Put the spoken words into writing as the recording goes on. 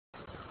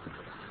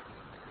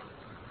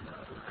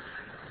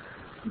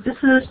This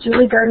is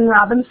Julie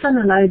Garden-Robinson,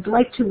 and I'd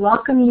like to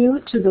welcome you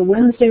to the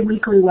Wednesday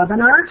weekly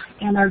webinar.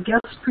 And our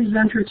guest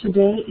presenter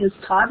today is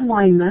Todd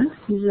Weinmann.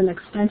 He's an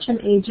extension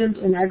agent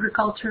in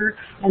agriculture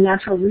and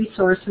natural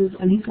resources,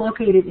 and he's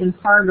located in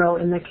Fargo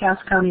in the Cass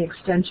County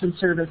Extension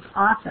Service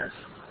office.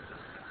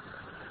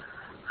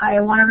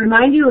 I want to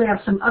remind you we have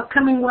some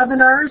upcoming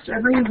webinars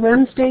every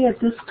Wednesday at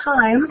this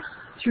time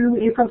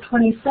through April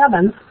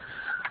 27th.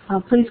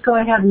 Please go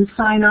ahead and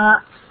sign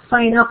up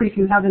if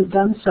you haven't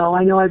done so.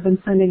 I know I've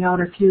been sending out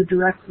a few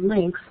direct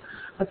links,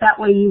 but that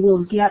way you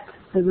will get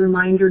the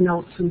reminder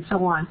notes and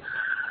so on.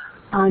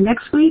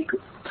 Next week,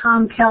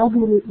 Tom Kelb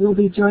will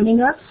be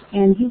joining us,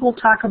 and he will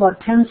talk about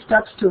 10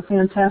 steps to a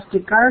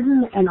fantastic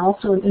garden and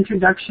also an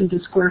introduction to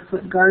square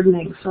foot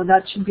gardening. So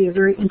that should be a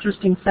very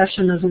interesting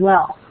session as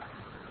well.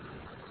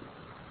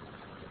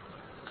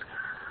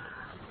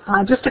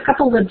 Just a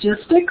couple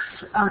logistics.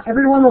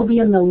 Everyone will be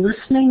in the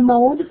listening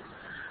mode,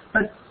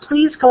 but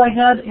please go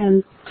ahead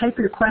and type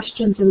your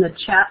questions in the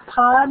chat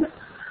pod.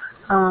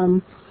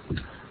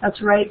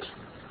 That's right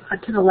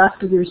to the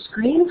left of your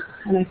screen,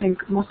 and I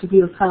think most of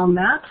you have found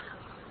that.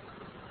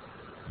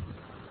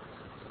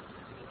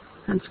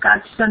 And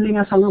Scott's sending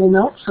us a little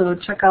note, so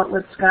check out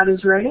what Scott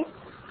is writing.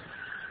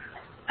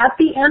 At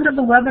the end of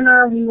the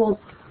webinar, we will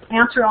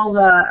answer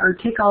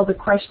take all the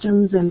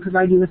questions and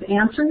provide you with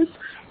answers.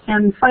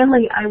 And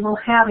finally, I will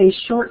have a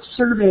short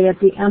survey at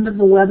the end of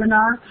the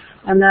webinar,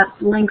 and that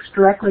links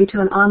directly to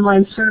an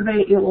online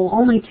survey. It will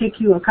only take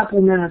you a couple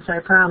minutes, I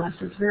promise.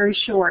 It's very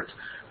short.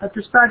 But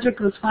this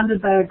project was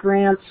funded by a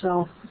grant,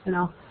 so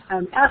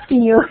I'm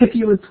asking you if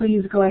you would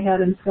please go ahead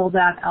and fill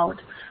that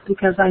out,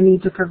 because I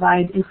need to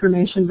provide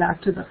information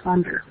back to the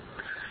funder.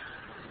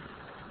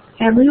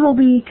 And we will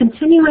be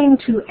continuing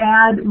to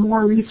add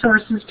more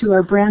resources to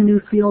our brand new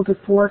Field to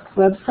Fork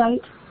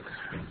website.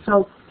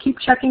 So keep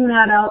checking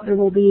that out. There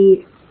will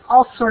be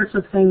all sorts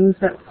of things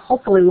that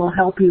hopefully will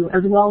help you,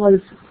 as well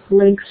as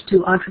links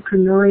to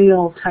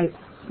entrepreneurial type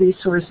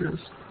resources.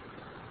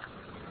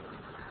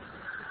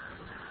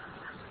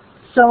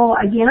 So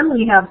again,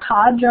 we have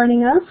Todd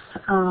joining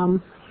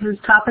us. His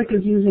topic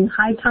is using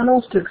high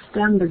tunnels to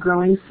extend the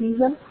growing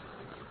season.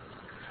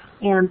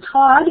 And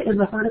Todd is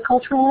a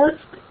horticulturalist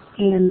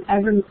in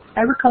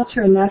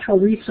agriculture and natural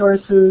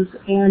resources,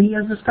 and he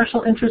has a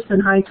special interest in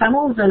high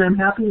tunnels, and I'm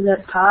happy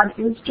that Todd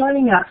is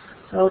joining us.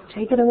 So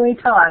take it away,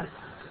 Todd.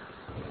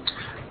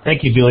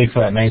 Thank you, Julie,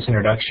 for that nice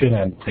introduction,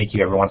 and thank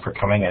you everyone for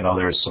coming. I know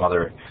there's some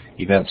other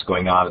events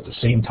going on at the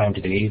same time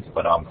today,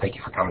 but thank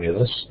you for coming to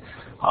this.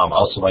 I'd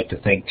also like to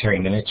thank Terry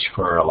Ninich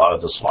for a lot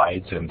of the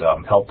slides and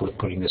help with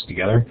putting this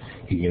together.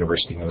 He's a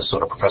University of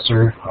Minnesota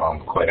professor,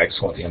 quite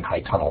excellent in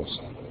high tunnels.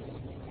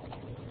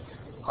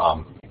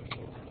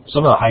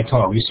 Some of the high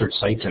tunnel research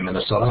sites in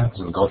Minnesota, as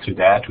we go through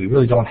that, we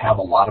really don't have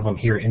a lot of them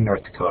here in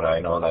North Dakota.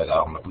 I know that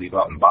I believe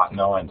out in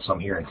Bottineau and some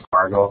here in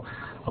Fargo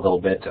a little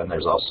bit, and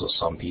there's also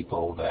some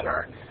people that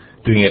are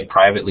doing it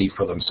privately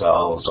for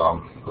themselves,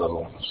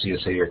 little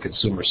CSA or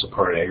consumer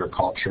supported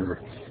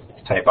agriculture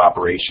type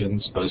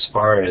operations. But as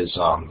far as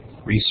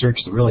research,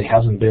 there really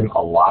hasn't been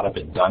a lot of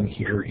it done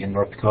here in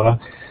North Dakota,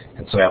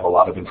 and so I have a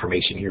lot of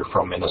information here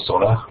from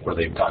Minnesota where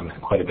they've done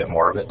quite a bit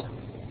more of it.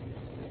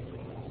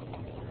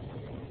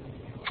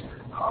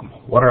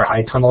 What are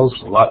high tunnels?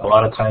 A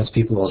lot of times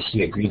people will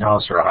see a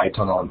greenhouse or a high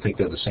tunnel and think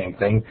they're the same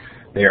thing.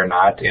 They are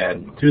not,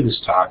 and through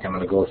this talk I'm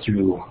going to go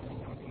through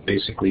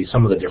basically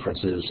some of the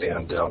differences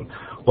and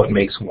what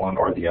makes one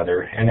or the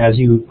other. And as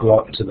you go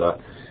out into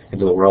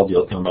the world,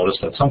 you'll notice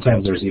that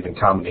sometimes there's even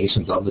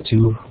combinations of the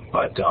two,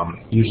 but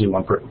usually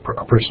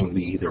a person will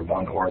be either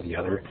one or the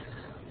other.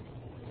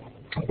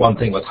 One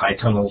thing with high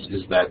tunnels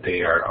is that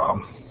they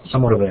are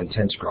somewhat of an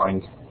intense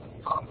growing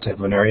type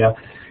of an area.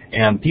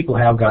 And people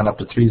have gone up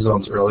to 3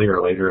 zones earlier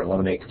or later and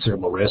eliminate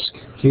considerable risk.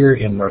 Here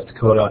in North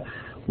Dakota,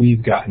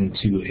 we've gotten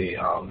to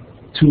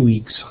a 2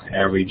 weeks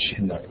average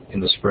in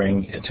the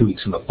spring and 2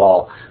 weeks in the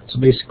fall. So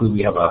basically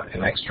we have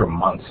an extra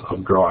month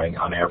of growing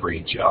on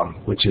average,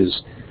 which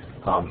is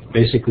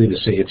basically to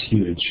say it's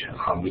huge.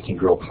 We can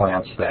grow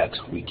plants that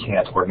we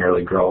can't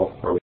ordinarily grow,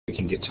 or we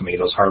can get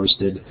tomatoes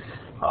harvested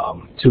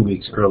 2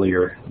 weeks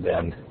earlier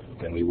than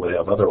we would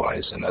have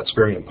otherwise, and that's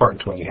very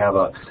important when you have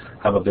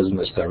a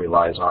business that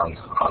relies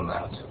on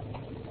that.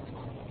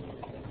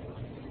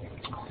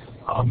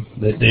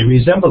 They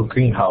resemble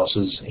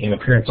greenhouses in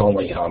appearance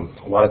only. A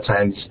lot of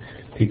times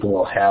people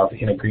will have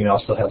in a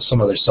greenhouse, they'll have some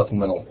other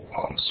supplemental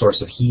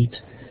source of heat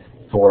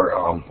for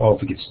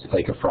if it gets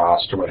like a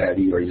frost or what have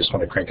you, or you just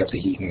want to crank up the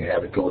heat and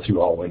have it go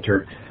through all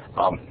winter.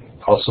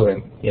 Also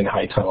in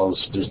high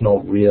tunnels, there's no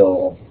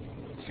real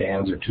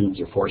fans or tubes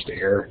or forced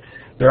air.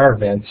 There are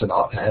vents, and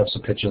I have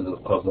some pictures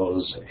of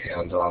those.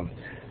 And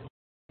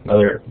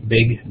another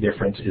big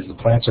difference is the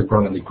plants are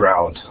grown in the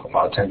ground. A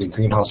lot of times in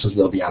greenhouses,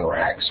 they'll be on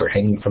racks or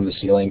hanging from the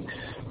ceiling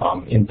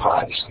in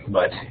pots.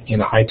 But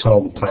in a high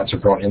tunnel, the plants are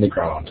grown in the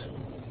ground.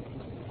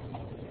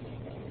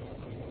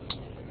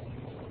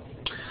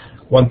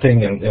 One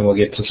thing, and we'll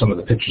get to some of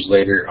the pictures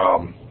later,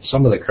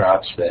 some of the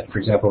crops that, for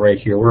example, right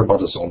here, we're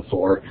about a zone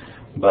 4,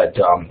 but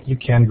you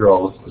can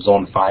grow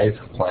zone 5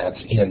 plants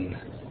in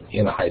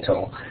in a high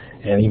tunnel.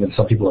 And even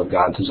some people have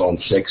gone to zone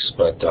 6,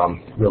 but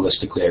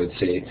realistically I would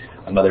say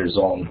another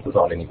zone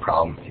without any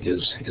problem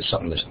is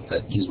something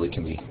that easily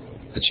can be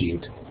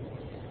achieved.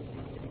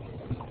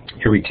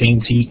 It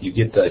retains heat. You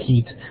get the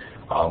heat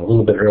a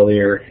little bit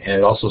earlier, and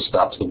it also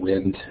stops the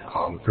wind,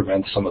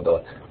 prevents some of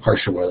the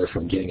harsher weather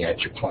from getting at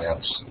your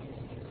plants.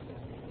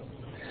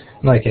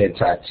 Like I had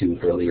talked to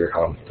earlier,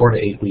 4 to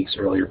 8 weeks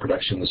earlier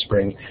production in the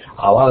spring.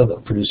 A lot of the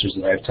producers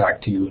that I've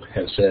talked to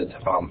have said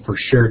for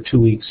sure 2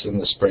 weeks in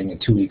the spring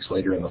and 2 weeks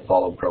later in the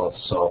fall of growth.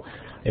 So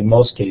in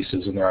most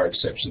cases, and there are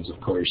exceptions of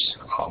course,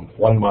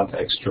 1 month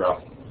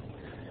extra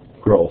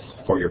growth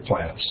for your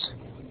plants.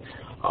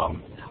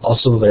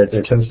 Also, there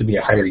tends to be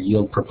a higher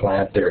yield per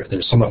plant. They're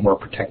somewhat more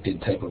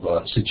protected type of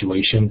a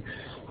situation.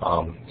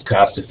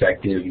 Cost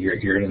effective,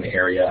 you're in an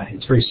area.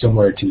 It's very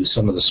similar to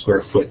some of the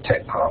square foot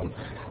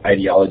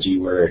ideology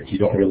where you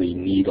don't really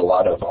need a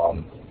lot of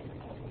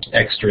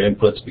extra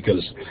inputs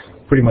because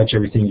pretty much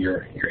everything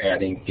you're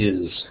adding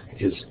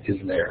is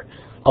there.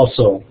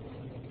 Also,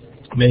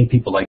 many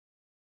people like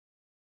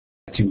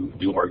to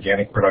do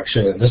organic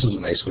production, and this is a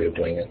nice way of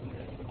doing it.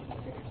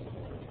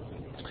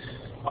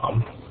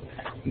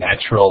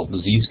 Natural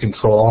disease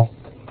control.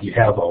 You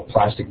have a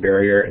plastic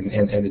barrier, and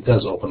it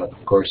does open up,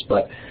 of course,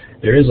 but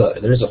there is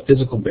a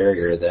physical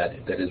barrier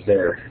that is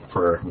there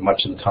for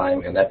much of the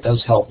time, and that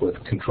does help with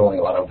controlling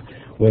a lot of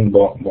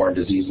wind-borne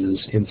diseases,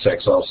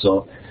 insects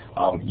also.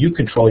 You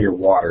control your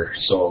water,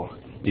 so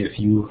if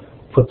you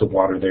put the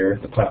water there,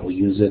 the plant will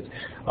use it.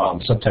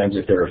 Sometimes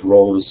if there's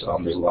rows,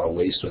 there's a lot of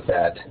waste with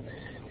that,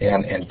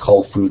 and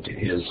cull fruit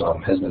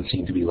has been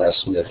seen to be less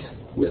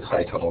with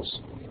high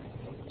tunnels.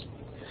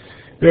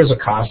 There's a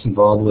cost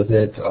involved with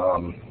it,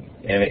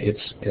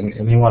 and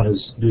anyone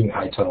who's doing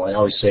high tunnel, I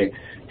always say,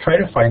 try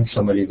to find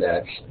somebody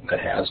that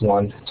has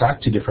one.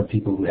 Talk to different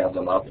people who have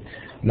them up.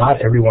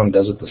 Not everyone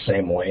does it the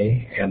same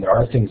way, and there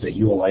are things that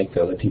you will like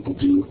that other people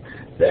do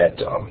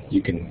that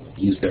you can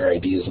use their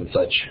ideas and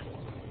such.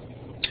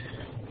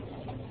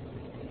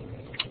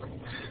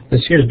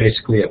 This here is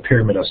basically a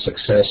pyramid of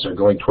success, or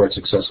going towards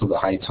success with a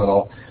high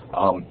tunnel.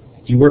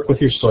 You work with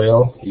your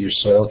soil. Your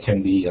soil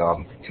can be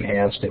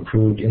enhanced,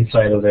 improved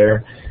inside of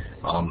there.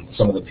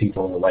 Some of the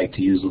people will like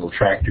to use little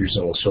tractors,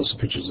 and we'll show some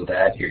pictures of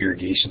that. Your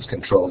irrigation's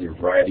controlled, your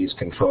variety's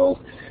controlled.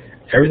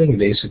 Everything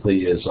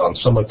basically is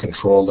somewhat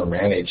controlled or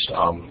managed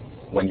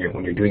when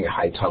you're doing a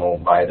high tunnel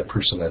by the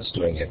person that's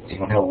doing it. You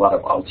don't have a lot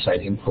of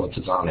outside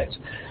influences on it.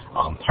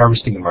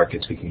 Harvesting the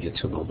markets we can get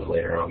to a little bit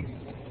later on.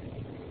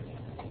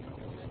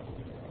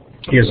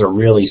 Here's a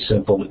really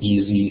simple,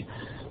 easy,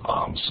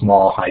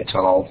 small high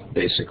tunnel.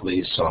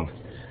 Basically,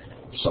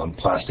 some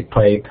plastic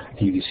pipe,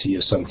 PVC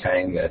of some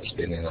kind that's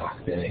been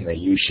in a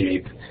U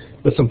shape,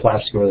 with some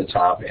plastic over the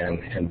top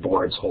and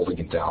boards holding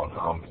it down.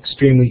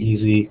 Extremely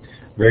easy,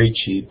 very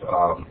cheap.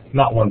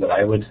 Not one that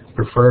I would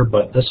prefer,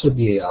 but this would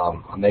be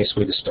a nice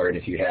way to start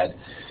if you had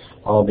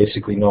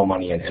basically no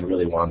money and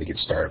really wanted to get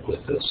started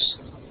with this.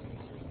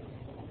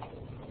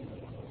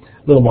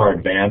 A little more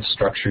advanced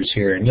structures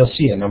here, and you'll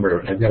see I've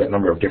got a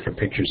number of different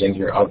pictures in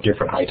here of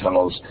different high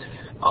tunnels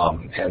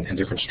and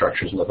different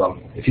structures with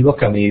them. If you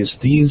look on these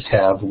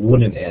have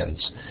wooden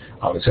ends,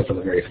 except for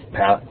the very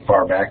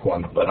far back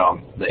one, but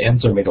the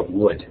ends are made of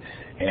wood.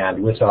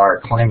 And with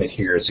our climate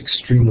here, it's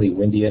extremely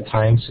windy at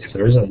times. If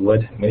there isn't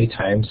wood, many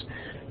times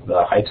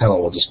the high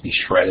tunnel will just be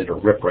shredded or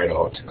rip right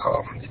out.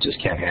 It just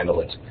can't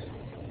handle it.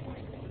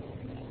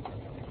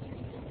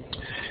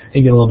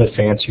 You get a little bit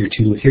fancier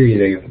too.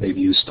 Here they've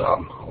used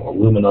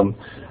aluminum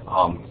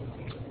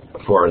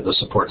for the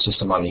support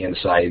system on the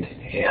inside,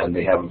 and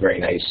they have a very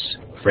nice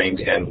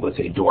framed end with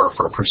a door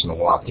for a person to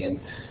walk in.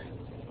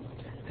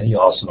 And you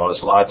also notice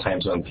a lot of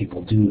times when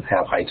people do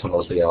have high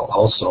tunnels, they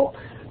also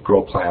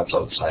grow plants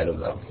outside of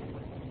them.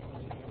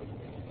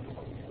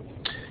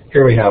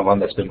 Here we have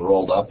one that's been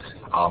rolled up.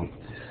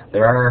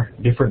 There are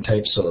different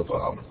types of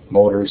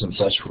motors and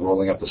such for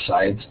rolling up the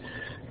sides.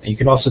 You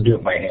can also do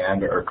it by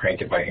hand or crank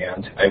it by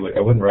hand. I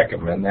wouldn't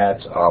recommend that.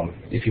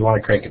 If you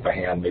want to crank it by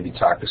hand, maybe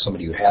talk to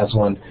somebody who has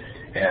one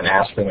and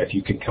ask them if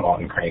you could come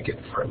out and crank it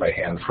by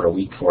hand for a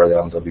week for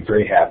them. They'll be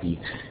very happy,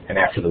 and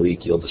after the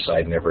week you'll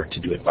decide never to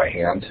do it by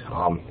hand.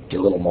 Get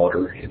a little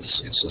motor,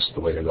 it's just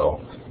the way to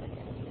go.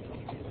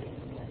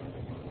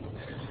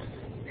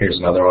 Here's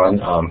another one.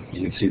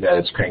 You can see that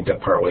it's cranked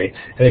up part way.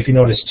 And if you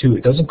notice too,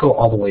 it doesn't go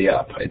all the way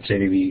up. I'd say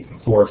maybe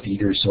 4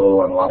 feet or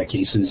so in a lot of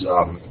cases.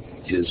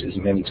 Is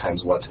many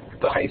times what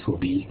the height will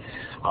be.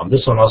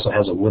 This one also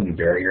has a wooden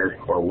barrier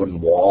or wooden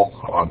wall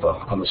on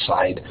the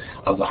side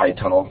of the high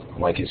tunnel.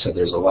 Like I said,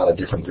 there's a lot of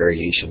different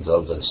variations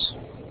of this.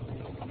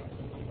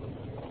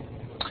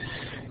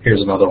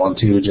 Here's another one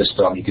too. Just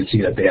you can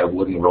see that they have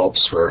wooden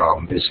ropes for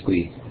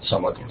basically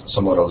somewhat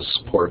of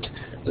support.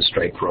 The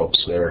strike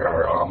ropes there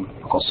are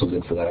also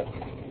good for that.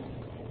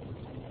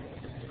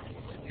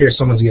 Here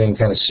someone's getting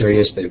kind of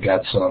serious. They've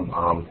got some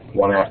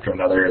one after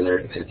another.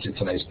 It's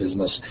a nice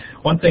business.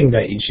 One thing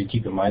that you should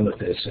keep in mind with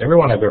this,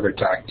 everyone I've ever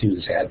talked to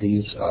has had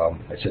these.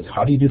 I said,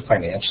 how do you do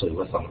financially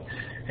with them?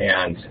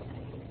 And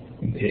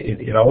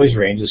it always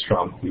ranges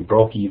from we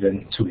broke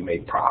even to we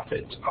made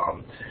profit.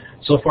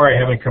 So far, I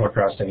haven't come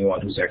across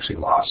anyone who's actually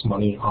lost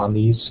money on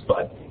these,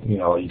 but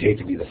you'd hate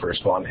to be the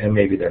first one, and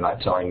maybe they're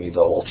not telling me the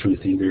whole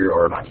truth either,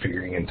 or not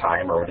figuring in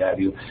time, or what have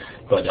you.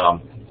 But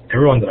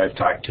everyone that I've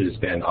talked to has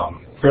been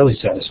fairly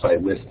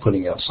satisfied with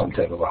putting up some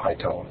type of a high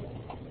tunnel.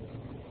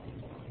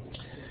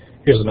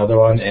 Here's another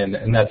one,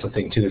 and that's the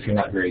thing too. If you're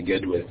not very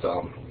good with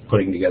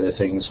putting together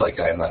things, like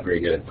I'm not very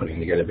good at putting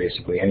together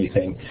basically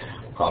anything,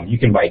 you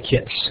can buy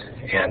kits,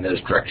 and there's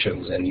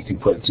directions, and you can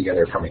put it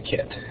together from a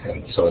kit,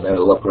 and so then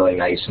it'll look really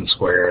nice and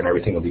square, and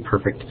everything will be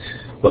perfect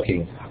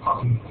looking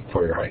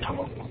for your high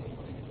tunnel.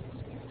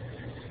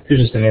 Here's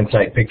just an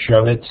inside picture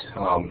of it.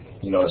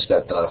 You notice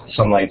that the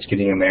sunlight's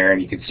getting in there,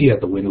 and you can see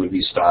that the wind would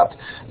be stopped.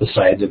 The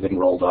sides have been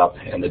rolled up,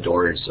 and the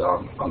doors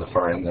on the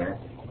far end there.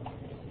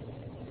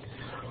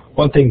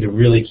 One thing to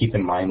really keep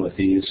in mind with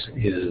these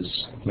is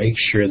make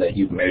sure that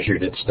you've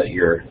measured it so that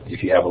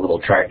if you have a little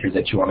tractor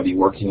that you want to be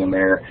working in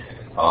there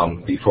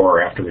before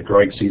or after the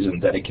growing season,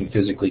 that it can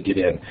physically get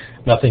in.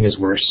 Nothing is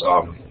worse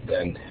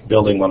than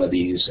building one of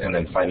these and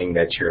then finding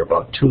that you're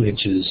about 2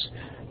 inches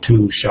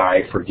too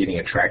shy for getting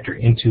a tractor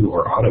into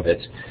or out of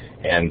it,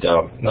 and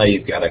now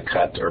you've got to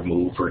cut or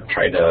move or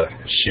try to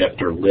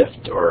shift or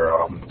lift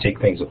or take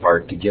things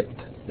apart to get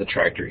the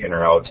tractor in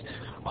or out.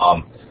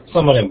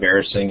 Somewhat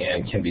embarrassing,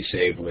 and can be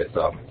saved with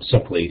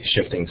simply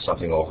shifting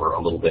something over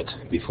a little bit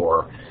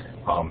before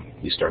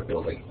you start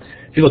building.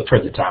 If you look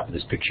toward the top of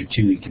this picture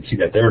too, you can see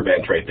that their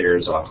vent right there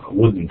is a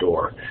wooden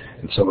door,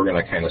 and so we're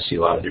going to kind of see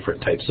a lot of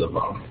different types of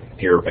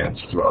air vents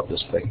throughout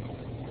this thing.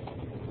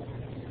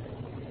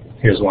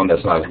 Here's one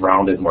that's not as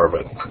rounded, more of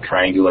a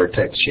triangular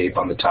type shape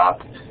on the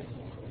top.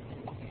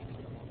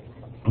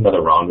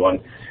 Another round one.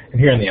 And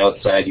here on the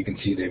outside, you can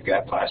see they've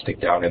got plastic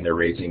down, and they're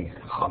raising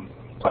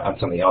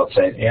plants on the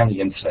outside and the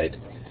inside.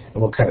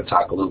 And we'll kind of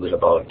talk a little bit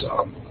about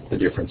the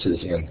differences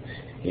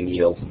in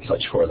yield and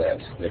such for that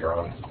later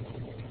on.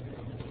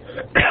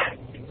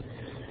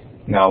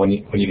 Now, when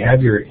you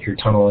have your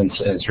tunnel and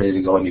it's ready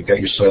to go, and you've got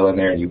your soil in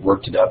there and you've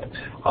worked it up,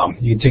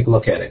 you can take a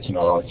look at it.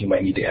 You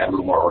might need to add a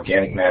little more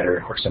organic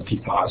matter or some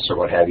peat moss or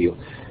what have you,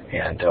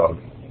 and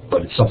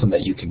but it's something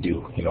that you can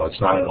do.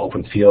 It's not an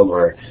open field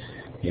where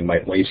you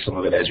might waste some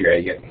of it as you're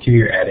adding it. Here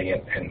you're adding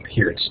it, and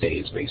here it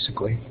stays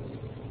basically.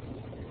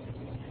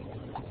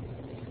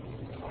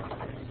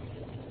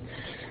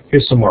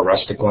 Here's some more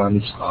rustic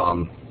ones.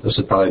 This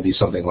would probably be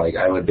something like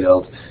I would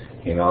build,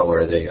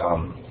 where they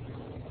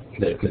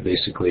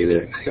basically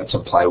got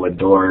some plywood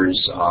doors,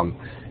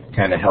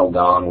 kind of held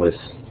down with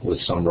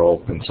some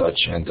rope and such,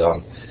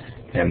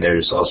 and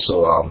there's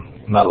also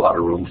not a lot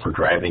of room for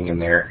driving in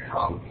there.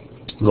 A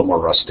little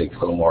more rustic, a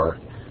little more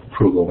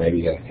frugal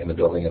maybe in the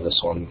building of this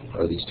one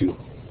or these two.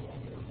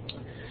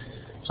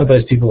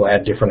 Sometimes people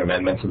add different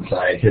amendments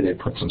inside. Here they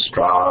put some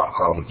straw.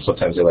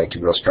 Sometimes they like to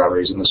grow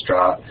strawberries in the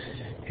straw,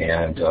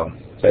 and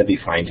that'd be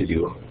fine to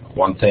do.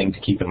 One thing to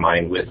keep in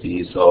mind with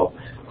these, though,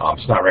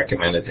 it's not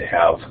recommended to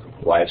have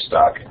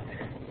livestock.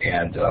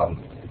 And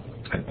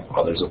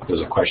well, there's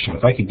a question.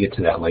 If I could get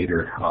to that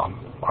later,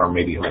 or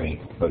maybe let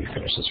me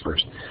finish this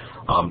first.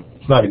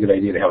 It's not a good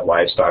idea to have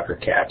livestock or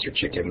cats or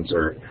chickens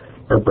or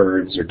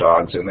birds or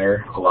dogs in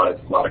there. A lot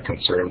of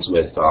concerns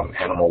with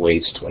animal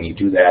waste when you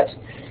do that,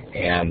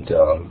 and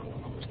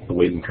the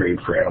waiting period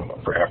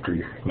for after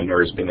your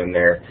manure has been in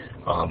there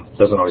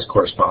doesn't always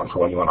correspond for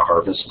when you want to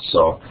harvest.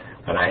 So,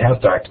 and I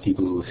have talked to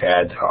people who've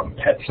had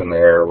pets in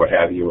there or what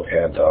have you,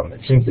 and it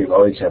seems they've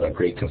always had a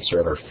great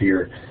concern or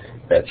fear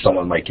that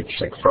someone might get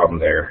sick from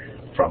their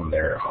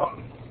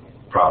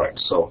product.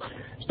 So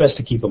it's best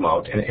to keep them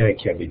out, and it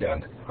can be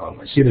done.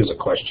 I see there's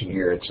a question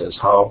here. It says,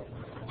 how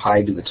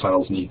high do the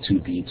tunnels need to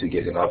be to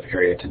get enough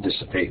area to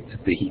dissipate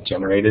the heat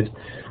generated?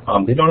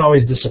 They don't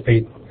always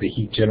dissipate the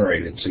heat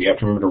generated, so you have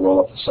to remember to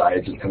roll up the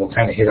sides, and we'll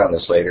kind of hit on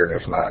this later,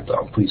 and if not,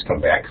 please come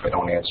back if I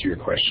don't answer your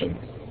question.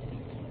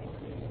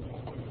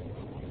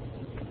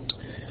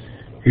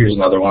 Here's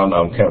another one,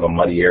 kind of a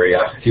muddy area.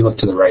 If you look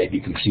to the right,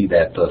 you can see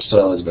that the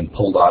soil has been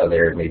pulled out of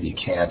there, maybe you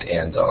can't,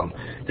 and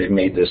they've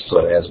made this so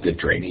it has good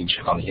drainage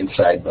on the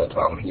inside, but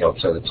the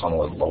outside of the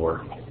tunnel is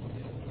lower.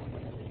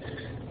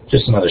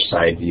 Just another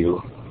side view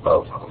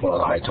of one of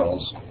the high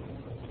tunnels.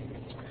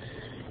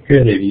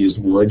 Here they've used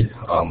wood,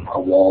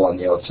 a wall on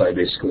the outside,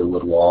 basically a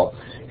wood wall,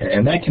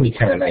 and that can be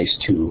kind of nice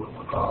too.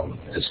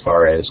 As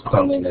far as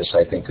cleanliness,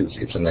 I think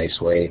it's a nice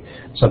way.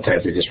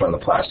 Sometimes they just run the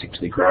plastic to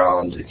the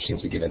ground. It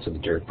seems to get into the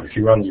dirt. But if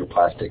you run your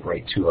plastic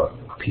right to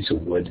a piece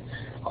of wood,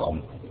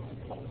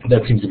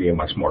 that seems to be a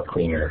much more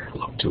cleaner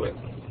look to it.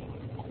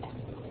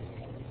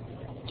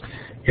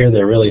 Here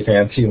they're really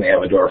fancy, and they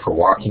have a door for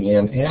walking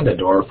in and a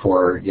door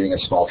for getting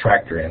a small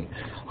tractor in.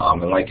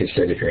 And like I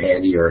said, if you're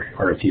handy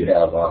or if you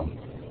have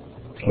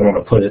you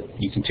want to put it,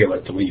 you can tailor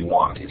it the way you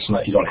want. It's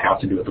not, you don't have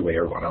to do it the way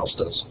everyone else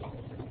does.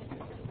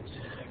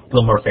 A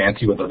little more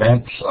fancy with the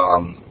vents.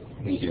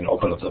 You can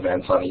open up the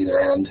vents on either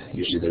end.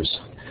 Usually there's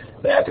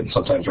that, and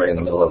sometimes right in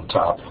the middle of the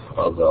top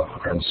of the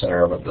or in the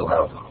center of it, they'll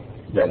have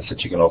vents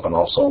that you can open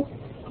also.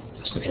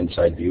 Just an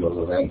inside view of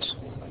the vent.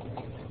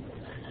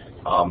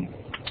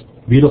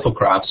 Beautiful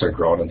crops are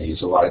grown in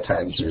these. A lot of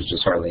times there's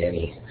just hardly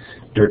any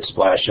dirt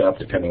splash up,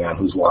 depending on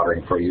who's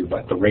watering for you,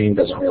 but the rain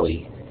doesn't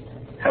really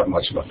have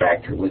much of a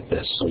factor with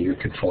this, so you're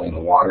controlling the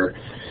water,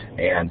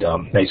 and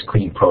nice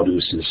clean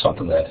produce is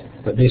something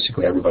that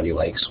basically everybody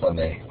likes when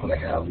they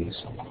have these.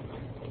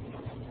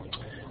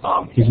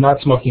 He's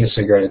not smoking a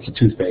cigarette, it's a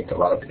toothpick.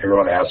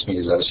 Everyone asks me,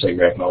 is that a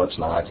cigarette? No, it's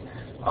not.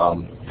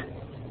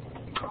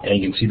 And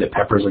you can see the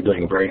peppers are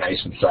doing very nice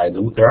inside.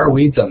 There are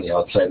weeds on the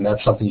outside, and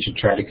that's something you should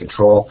try to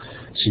control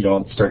so you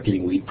don't start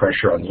getting weed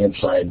pressure on the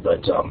inside,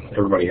 but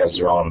everybody has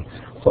their own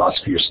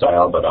philosophy or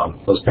style, but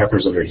those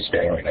peppers are already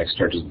standing right next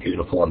to are just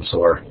beautiful, and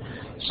so are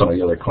some of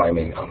the other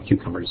climbing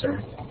cucumbers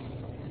there.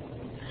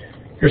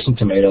 Here's some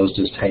tomatoes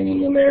just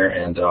hanging in there,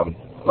 and a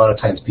lot of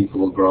times people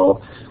will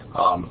grow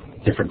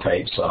different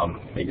types,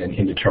 maybe an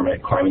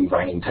indeterminate climbing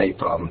vining type,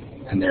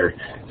 and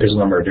there's a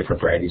number of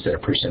different varieties that a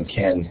person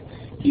can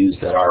use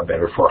that are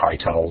better for high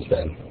tunnels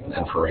than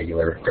for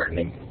regular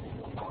gardening.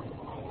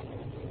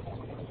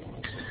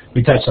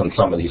 We touched on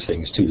some of these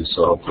things too,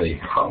 so hopefully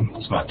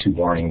it's not too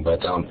boring,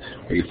 but or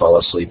you fall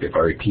asleep if I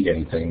repeat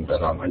anything,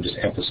 but I'm just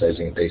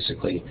emphasizing it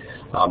basically.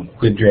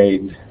 Good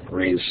drained,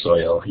 raised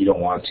soil. You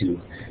don't want to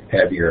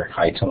have your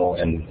high tunnel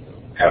and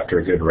after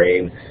a good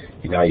rain,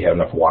 you have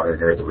enough water in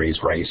there to raise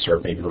rice, or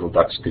maybe little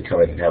ducks could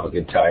come in and have a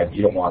good time.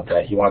 You don't want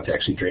that. You want it to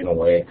actually drain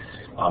away.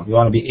 You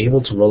want to be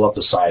able to roll up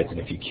the sides, and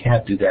if you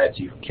can't do that,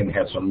 you can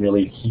have some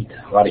really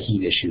a lot of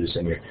heat issues,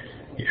 and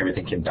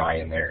everything can die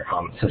in there.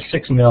 It's a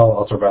 6 mil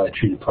ultraviolet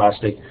treated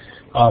plastic.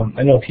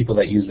 I know people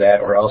that use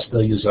that, or else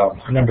they'll use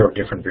a number of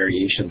different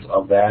variations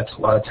of that.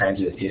 A lot of times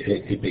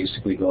it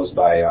basically goes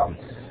by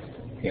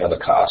the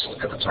cost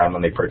at the time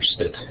when they purchased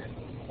it.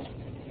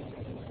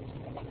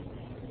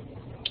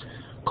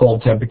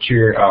 Cold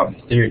temperature,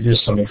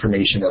 there's some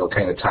information that will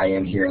kind of tie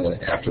in here in a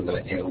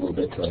little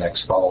bit to the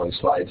next following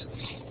slides.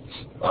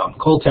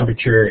 Cold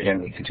temperature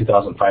in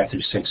 2005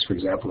 through 6, for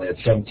example, they had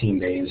 17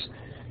 days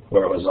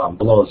where it was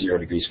below 0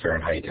 degrees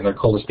Fahrenheit, and their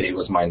coldest day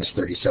was minus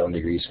 37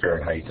 degrees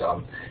Fahrenheit.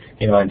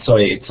 And so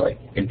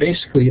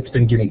basically it's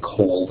been getting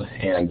cold,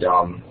 and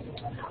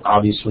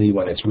obviously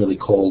when it's really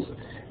cold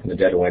in the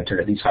dead of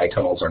winter, these high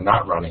tunnels are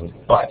not running,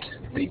 but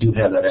they do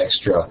have that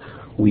extra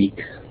week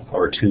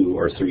or 2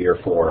 or 3 or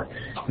 4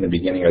 in the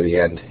beginning or the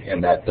end,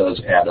 and that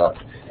does add up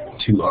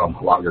to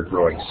longer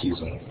growing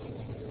season.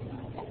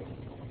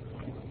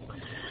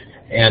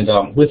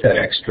 And with that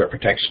extra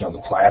protection of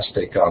the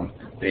plastic,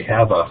 they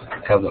have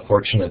the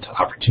fortunate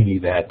opportunity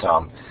that,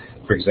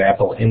 for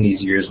example, in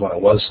these years when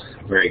it was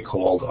very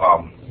cold,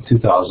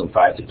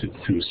 2005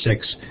 through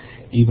 6,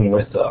 even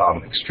with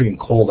the extreme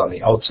cold on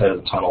the outside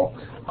of the tunnel,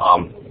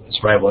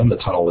 survival in the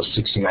tunnel was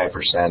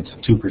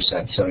 69%,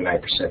 2%,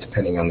 79%,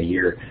 depending on the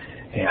year.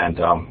 And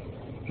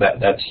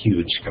that's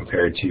huge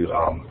compared to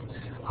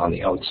on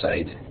the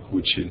outside,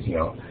 which is,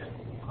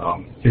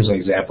 here's an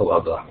example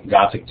of the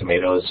Gothic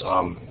tomatoes,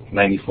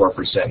 94%,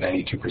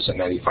 92%,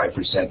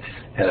 95%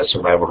 had a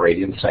survival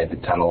rate inside the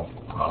tunnel.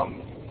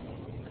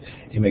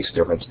 It makes a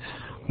difference.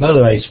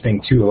 Another nice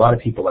thing too, a lot of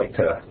people like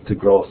to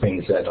grow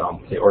things that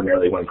they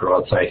ordinarily wouldn't grow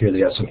outside. Here they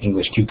have some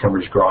English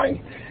cucumbers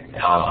growing,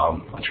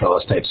 a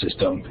trellis type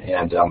system,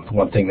 and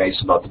one thing nice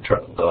about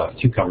the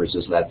cucumbers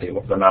is that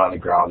they're not on the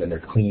ground and they're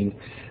clean.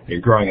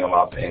 You're growing them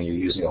up and you're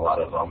using a lot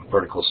of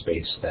vertical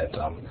space that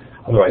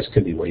otherwise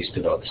could be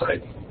wasted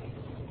outside.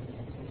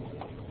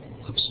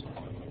 Oops.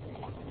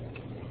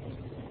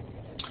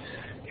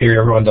 Here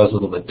everyone does a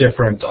little bit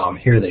different.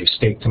 Here they've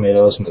staked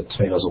tomatoes, and the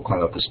tomatoes will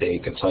climb up the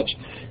stake and such,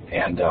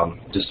 and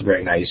just a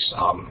very nice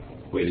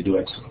way to do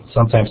it.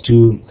 Sometimes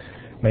too,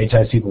 many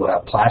times people will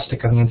have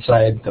plastic on the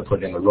inside. They'll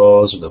put it in the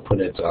rows, or they'll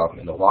put it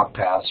in the walk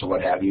paths, or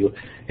what have you.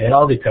 And it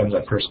all depends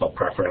on personal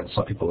preference.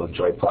 Some people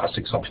enjoy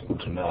plastic, some people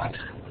do not.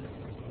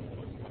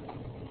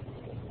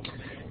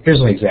 Here's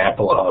an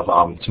example of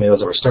tomatoes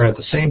that were started at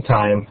the same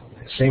time,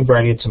 same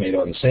variety of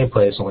tomato in the same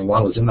place, only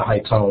one was in the high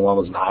tunnel, one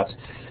was not.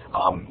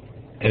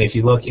 And if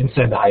you look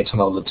inside the high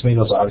tunnel, the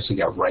tomatoes obviously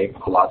got ripe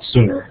a lot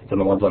sooner than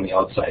the ones on the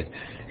outside.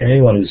 And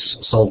anyone who's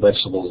sold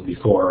vegetables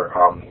before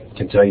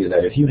can tell you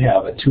that if you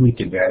have a 2-week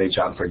advantage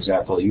on, for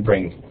example, you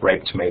bring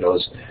ripe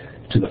tomatoes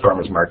to the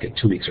farmer's market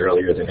 2 weeks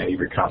earlier than any of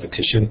your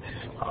competition,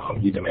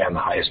 you demand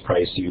the highest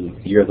price.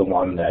 You're the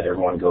one that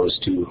everyone goes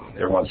to.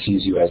 Everyone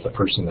sees you as the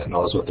person that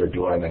knows what they're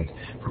doing and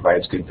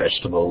provides good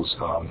vegetables.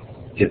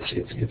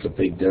 It's a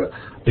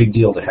big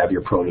deal to have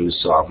your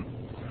produce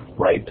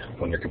ripe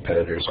when your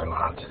competitors are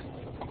not.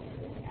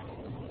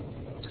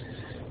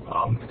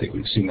 I think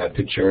we've seen that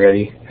picture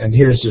already. And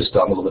here's just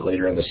a little bit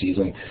later in the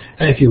season.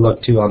 And if you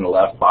look too on the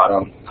left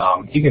bottom,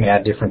 you can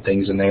add different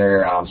things in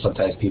there.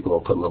 Sometimes people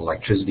will put a little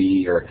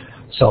electricity or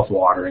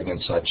self-watering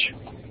and such.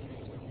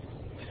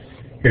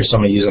 Here's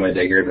somebody using a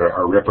digger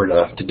or a ripper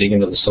to dig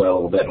into the soil a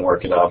little bit and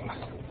work it up.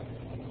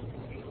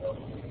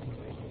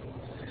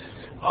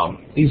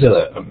 These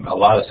are a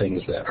lot of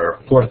things that are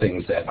 4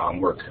 things that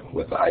work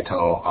with the high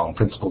tunnel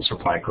principles for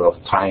plant growth: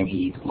 time,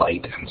 heat,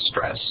 light, and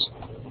stress.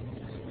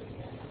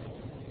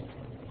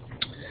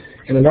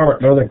 In the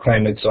northern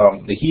climates,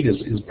 the heat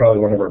is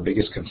probably one of our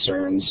biggest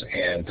concerns,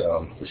 and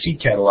the seed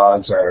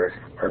catalogs are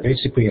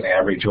basically an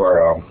average,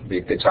 or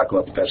they talk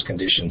about the best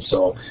conditions.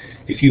 So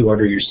if you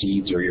order your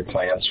seeds or your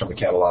plants from a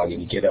catalog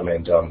and you get them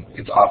and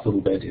it's off a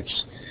little bit,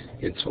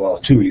 it's well,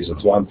 two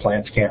reasons. One,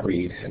 plants can't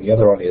read, and the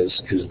other one is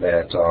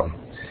that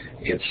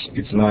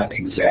it's not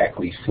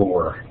exactly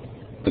for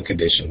the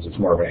conditions. It's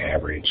more of an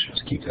average.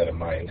 Just keep that in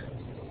mind.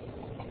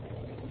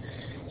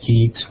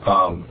 Heat.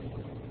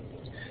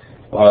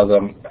 A lot of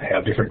them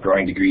have different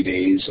growing degree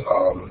days,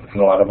 and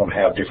a lot of them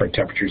have different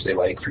temperatures they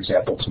like. For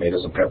example,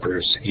 tomatoes and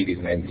peppers, 80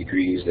 to 90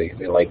 degrees,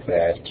 they like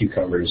that.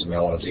 Cucumbers and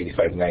melons,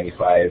 85 to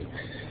 95.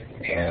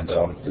 And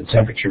the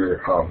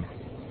temperature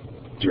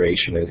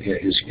duration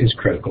is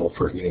critical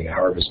for getting a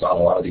harvest on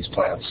a lot of these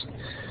plants.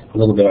 A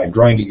little bit on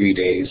growing degree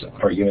days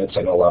or units.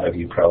 I know a lot of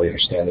you probably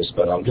understand this,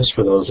 but just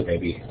for those that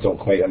maybe don't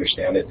quite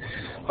understand it,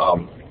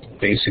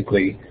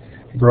 basically,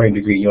 growing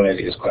degree unit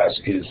is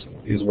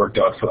worked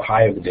out for the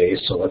high of the day.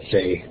 So let's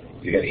say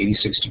you had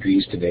 86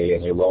 degrees today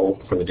and your low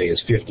for the day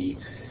is 50.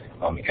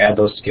 Add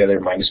those together,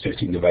 minus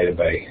 15 divided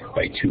by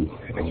 2,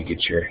 and then you get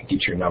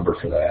your number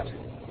for that.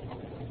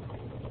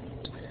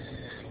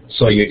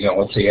 So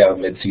let's say you have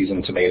a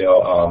mid-season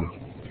tomato,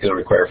 it'll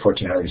require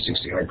 1,400 to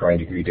 1,600 growing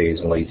degree days,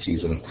 in late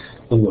season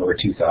a little over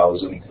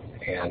 2,000,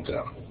 and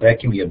that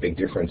can be a big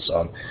difference.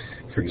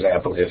 For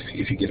example,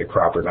 if you get a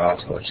crop or not,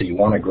 let's say you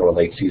want to grow a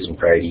late season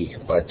variety,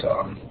 but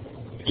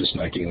you're just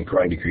not getting the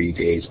growing degree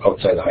days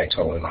outside the high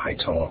tunnel. In the high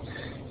tunnel,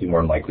 you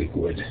more than likely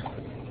would.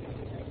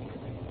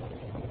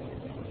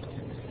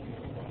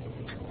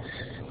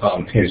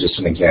 Here's just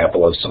an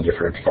example of some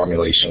different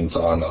formulations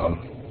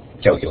on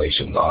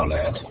calculations on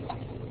that.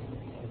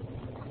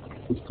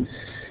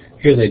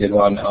 Here they did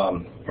one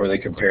where they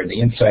compared the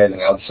inside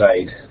and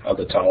outside of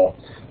the tunnel.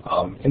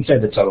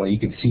 Inside the tunnel, you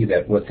can see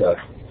that with the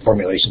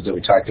formulations that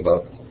we talked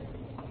about,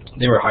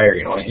 they were higher.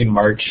 In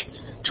March,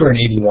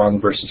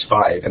 281 versus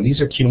 5, and these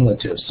are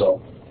cumulative.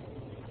 So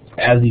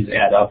as these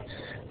add up,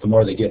 the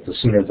more they get, the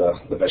sooner the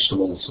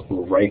vegetables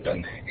will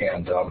ripen.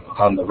 And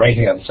on the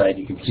right-hand side,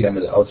 you can see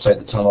under the outside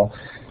the tunnel,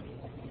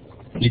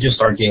 you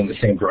just aren't getting the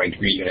same growing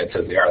degree units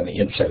as they are on the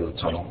inside of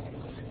the tunnel,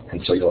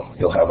 and so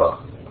you'll have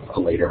a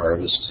later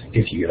harvest,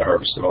 if you get a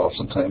harvest at all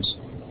sometimes.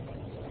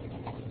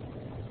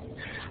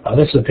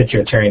 This is a picture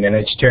of Terry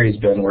Ninich. Terry's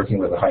been working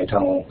with a high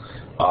tunnel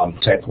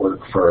type work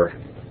for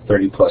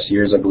 30 plus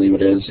years, I believe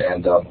it is,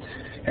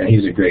 and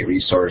he's a great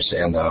resource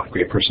and a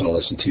great person to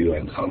listen to,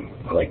 and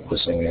I like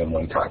listening to him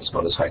when he talks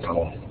about his high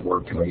tunnel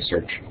work and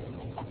research.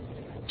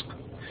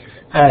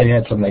 I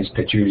had some nice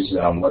pictures.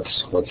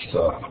 What's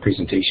a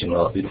presentation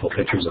of beautiful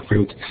pictures of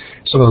fruit.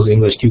 Some of those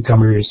English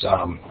cucumbers,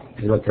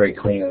 they look very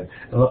clean,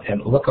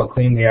 and look how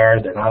clean they are.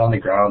 They're not on the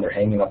ground. They're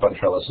hanging up on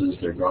trellises.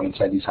 They're grown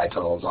inside these high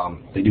tunnels.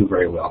 They do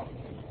very well.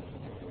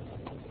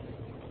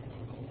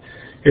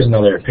 Here's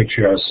another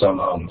picture of some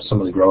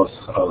of the growth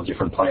of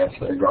different plants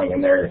that are growing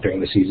in there during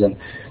the season.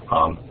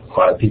 A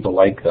lot of people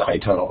like the high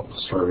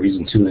tunnels for a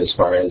reason too, as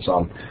far as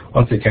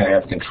once they kind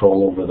of have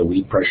control over the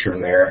weed pressure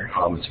in there,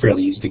 it's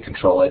fairly easy to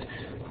control it.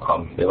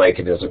 They like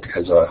it as a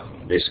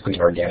basically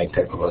an organic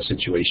type of a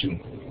situation.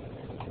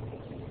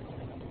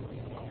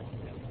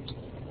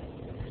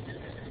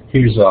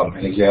 Here's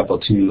an example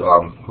too,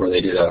 where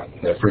they did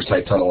their first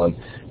high tunnel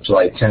on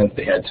July 10th.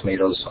 They had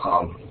tomatoes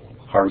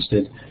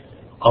harvested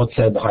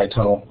outside the high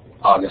tunnel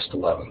August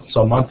 11th.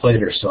 So a month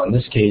later. So in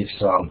this case,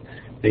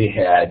 they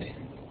had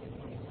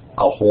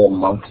a whole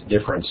month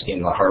difference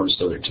in the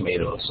harvest of their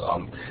tomatoes.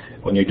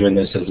 When you're doing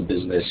this as a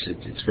business,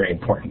 it's very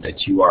important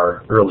that you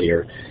are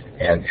earlier.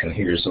 And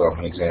here's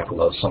an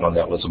example of someone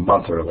that was a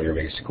month earlier,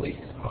 basically.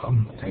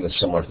 And a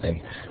similar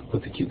thing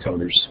with the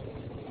cucumbers.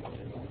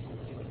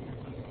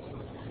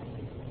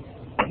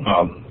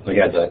 We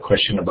had the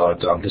question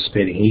about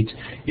dissipating heat.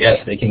 Yes,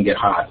 they can get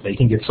hot. They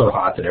can get so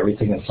hot that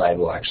everything inside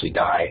will actually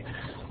die.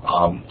 A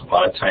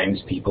lot of times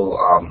people,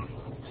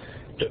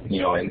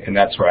 and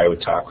that's where I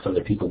would talk with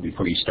other people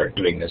before you start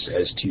doing this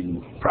as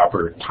to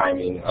proper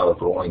timing of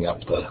rolling up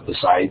the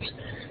sides.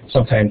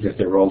 Sometimes if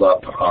they're rolled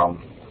up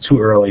too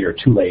early or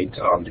too late,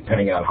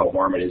 depending on how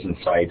warm it is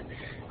inside,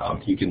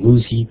 you can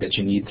lose heat that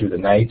you need through the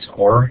night,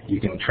 or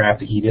you can trap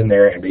the heat in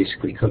there and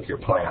basically cook your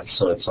plants.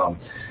 So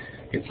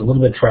it's a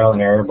little bit trial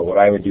and error, but what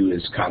I would do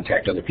is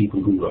contact other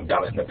people who have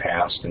done it in the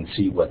past and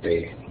see what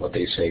they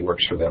say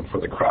works for them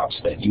for the crops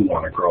that you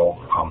want to grow.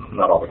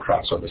 Not all the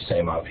crops are the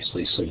same,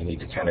 obviously, so you need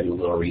to kind of do a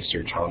little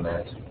research on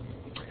that.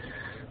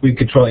 We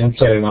control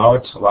inside and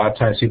out. A lot of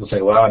times people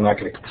say, well, I'm not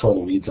going to control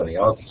the weeds on the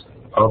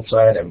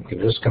outside. I'm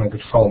just going to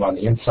control them on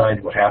the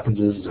inside. What happens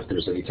is if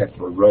there's any type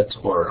of a root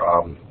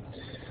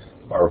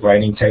or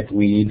vining type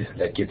weed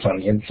that gets on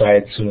the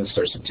inside, soon it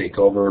starts to take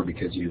over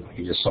because you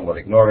just somewhat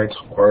ignore it,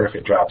 or if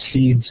it drops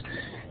seeds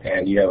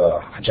and you have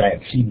a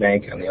giant seed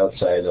bank on the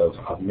outside of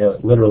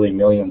literally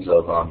millions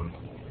of,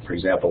 for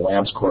example,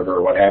 lamb's quarter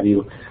or what have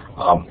you,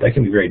 that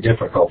can be very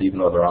difficult even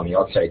though they're on the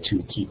outside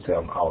to keep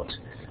them out.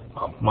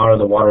 Monitor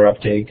the water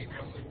uptake.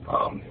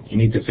 You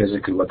need to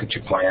physically look at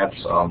your plants.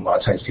 A lot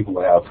of times people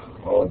have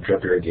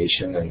drip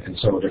irrigation and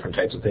several different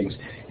types of things,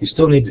 you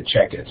still need to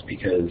check it,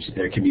 because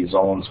there can be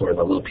zones where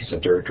the little piece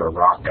of dirt or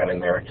rock got in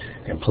there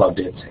and plugged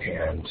it,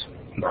 and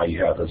now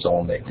you have a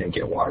zone that didn't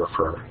get water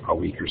for a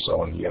week or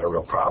so, and you got a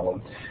real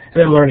problem. And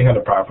then learning how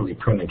to properly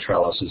prune and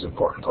trellis is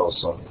important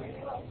also.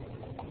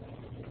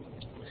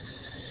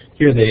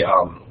 Here they,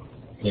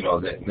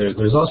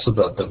 there's also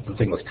the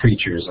thing with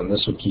creatures, and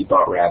this would keep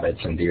out rabbits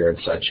and deer and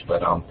such,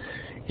 but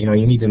you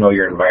need to know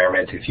your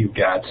environment. If you've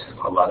got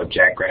a lot of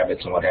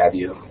jackrabbits and what have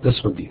you, this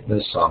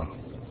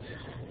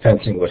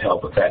fencing would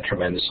help with that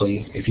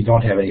tremendously. If you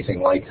don't have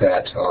anything like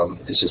that,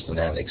 it's just an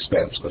added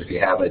expense. But if you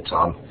have it,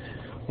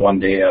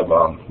 one day of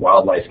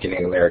wildlife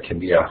getting in there can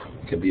be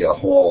a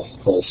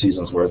whole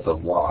season's worth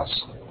of loss.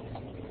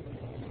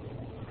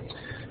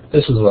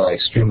 This is an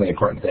extremely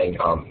important thing.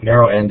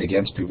 Narrow end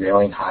against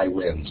prevailing high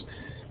winds.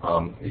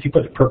 If you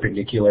put it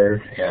perpendicular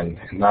and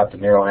not the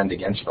narrow end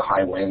against the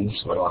high winds,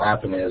 what will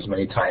happen is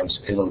many times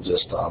it'll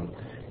just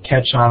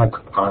catch on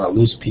a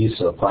loose piece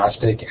of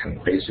plastic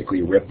and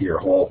basically rip your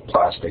whole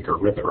plastic, or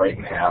rip it right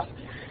in half.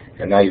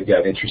 And now you've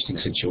got an interesting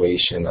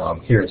situation.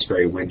 Here it's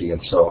very windy,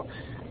 and so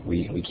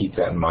we keep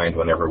that in mind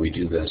whenever we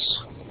do this.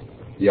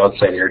 The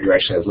outside air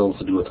direction has little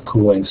to do with the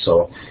cooling,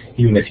 so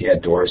even if you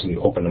had doors and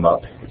you open them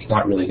up, it's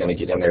not really going to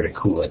get in there to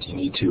cool it. You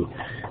need to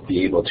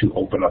be able to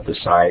open up the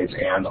sides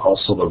and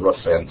also the roof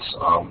vents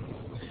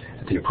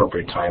at the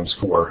appropriate times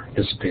for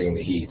dissipating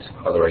the heat.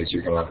 Otherwise,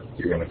 you're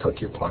gonna cook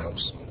your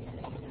plants.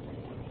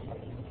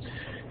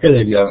 Here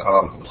they've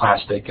got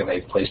plastic, and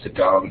they've placed it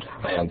down,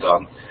 and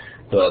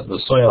the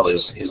soil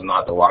is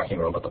not the walking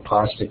road, but the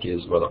plastic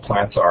is where the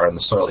plants are, and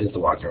the soil is the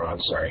walking road.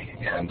 I'm sorry,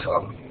 and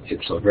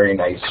it's a very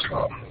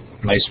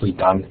nicely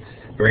done,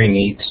 very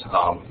neat.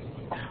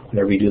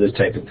 Whenever you do this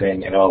type of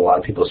thing, I know a lot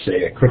of people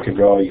say a crooked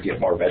row you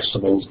get more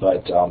vegetables,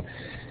 but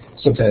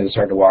sometimes it's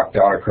hard to walk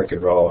down a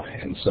crooked row,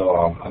 and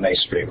so a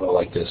nice straight row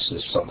like this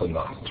is something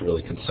to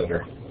really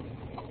consider.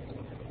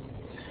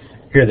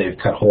 Here they've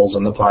cut holes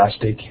in the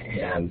plastic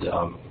and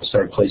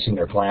started placing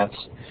their plants.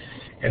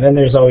 And then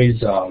there's always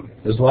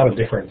there's a lot of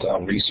different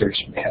research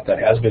that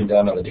has been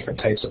done on the different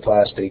types of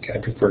plastic. I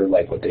prefer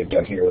like what they've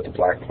done here with the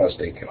black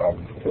plastic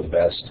for the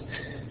best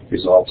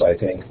results, I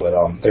think. But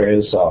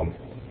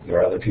there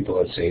are other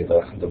people that say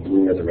the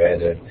blue or the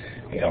red, and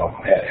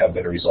have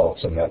better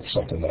results, and that's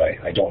something that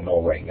I don't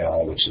know right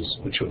now,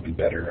 which would be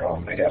better.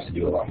 I'd have to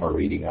do a lot more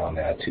reading on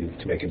that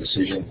to make a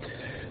decision.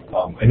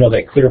 I know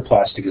that clear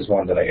plastic is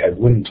one that I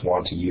wouldn't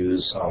want to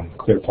use.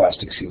 Clear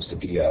plastic seems to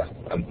be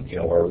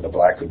where the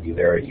black would be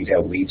there, you'd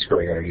have weeds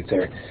growing underneath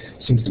there.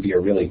 It seems to be a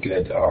really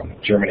good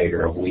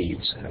germinator of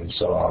weeds, and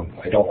so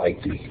I don't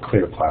like the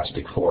clear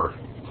plastic for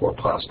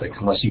plastic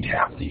unless you'd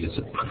have to use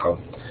it. But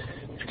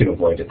if you can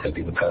avoid it, that'd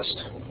be the best.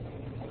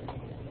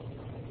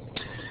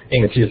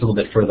 And you can see it's a little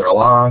bit further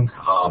along.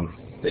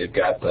 They've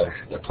got the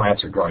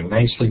plants are growing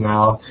nicely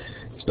now.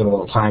 It's been a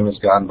little time has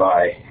gone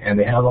by, and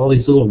they have all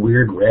these little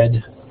weird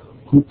red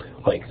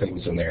hoop-like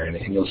things in there,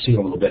 and you'll see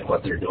a little bit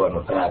what they're doing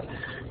with that.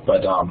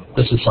 But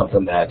this is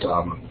something that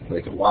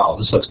like, wow,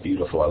 this looks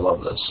beautiful. I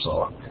love this.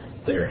 So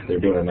they're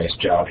doing a nice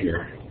job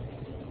here.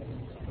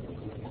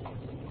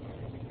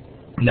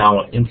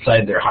 Now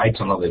inside their high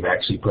tunnel, they've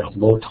actually put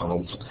low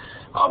tunnels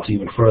to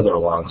even further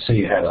along. Say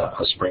you had a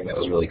spring that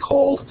was really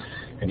cold,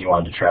 and you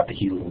wanted to trap the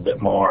heat a little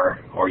bit more,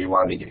 or you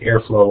wanted to get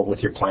airflow with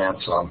your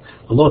plants.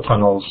 The low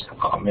tunnels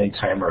many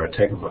times are a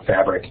type of a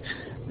fabric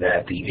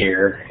that the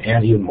air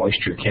and even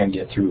moisture can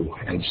get through,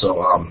 and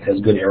so has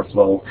good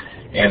airflow,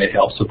 and it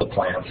helps with the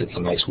plants. It's a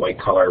nice white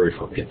color.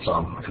 It's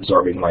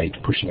absorbing light,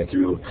 pushing it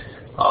through.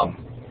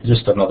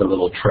 Just another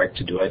little trick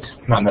to do it.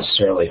 Not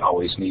necessarily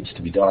always needs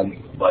to be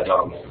done, but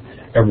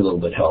every little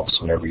bit helps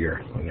whenever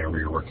you're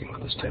working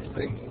with this type of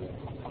thing.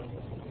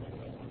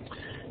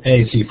 And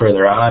you see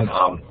further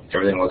on,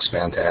 everything looks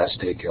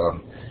fantastic.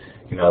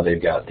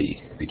 They've got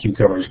the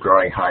cucumbers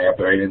growing high up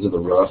right into the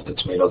roof. The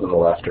tomatoes on the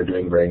left are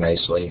doing very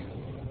nicely.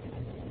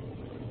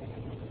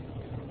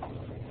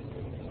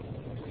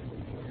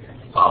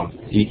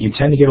 You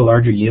tend to get a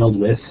larger yield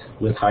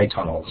with high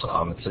tunnels.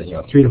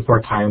 It's 3 to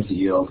 4 times the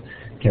yield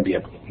can be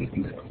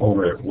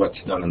over what's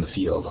done in the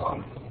field,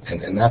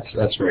 and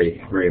that's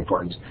very, very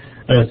important.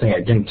 Another thing I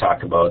didn't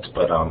talk about,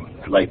 but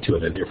I'd like to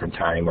at a different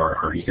time,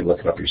 or you can look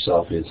it up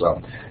yourself, is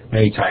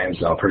many times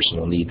a person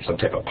will need some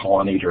type of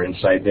pollinator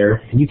inside there,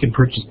 and you can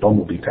purchase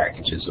bumblebee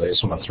packages. I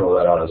just want to throw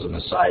that out as an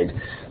aside.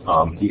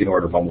 You can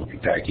order bumblebee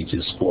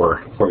packages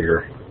for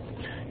your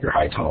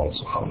high tunnels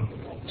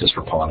just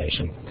for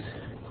pollination.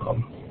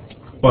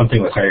 One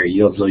thing with higher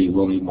yields, though, you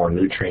will need more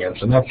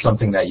nutrients, and that's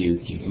something that you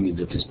need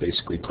to just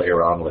basically play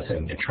around with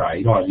and try.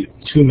 You don't want to do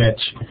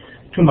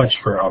too much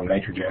for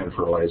nitrogen,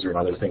 fertilizer, and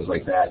other things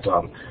like that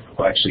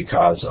will actually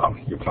cause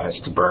your plants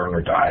to burn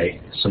or die.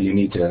 So you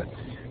need to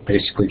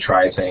basically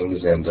try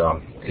things, and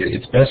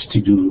it's best to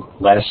do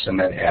less and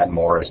then add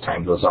more as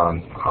time goes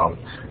on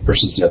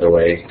versus the other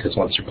way, because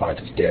once your plant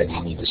is dead,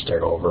 you need to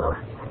start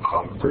over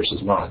versus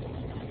not.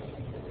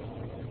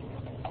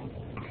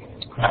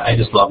 I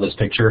just love this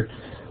picture.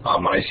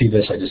 When I see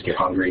this, I just get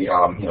hungry.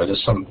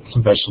 Just some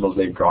vegetables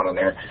they've grown in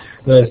there.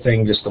 Another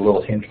thing, just a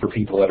little hint for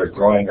people that are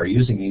growing or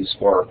using these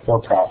for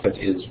profit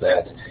is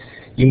that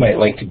you might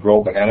like to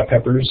grow banana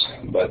peppers,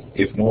 but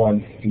if no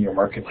one in your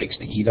market likes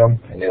to eat them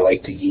and they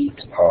like to eat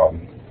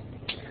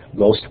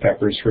ghost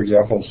peppers, for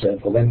example,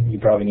 well then you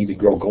probably need to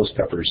grow ghost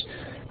peppers.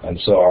 And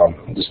so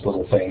this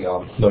little thing,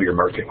 know your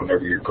market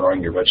whenever you're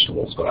growing your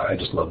vegetables. But I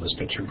just love this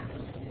picture.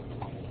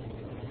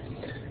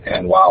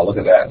 And wow, look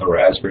at that! The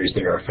raspberries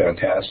there are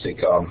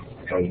fantastic.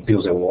 And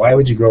people say, well, why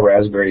would you grow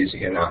raspberries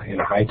in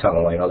a high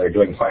tunnel? They're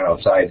doing fine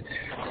outside.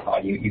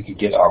 You could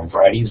get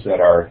varieties that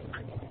are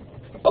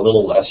a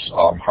little less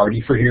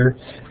hardy for here.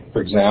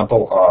 For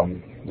example,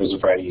 there's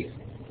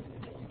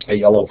a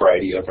yellow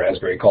variety of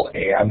raspberry called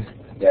Ann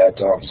that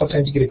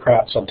sometimes you get a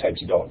crop, sometimes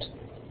you don't,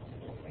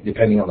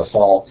 depending on the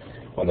fall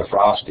when the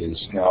frost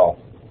is. Now,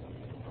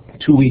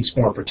 2 weeks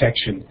more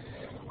protection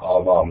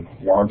of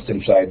warmth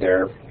inside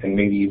there, and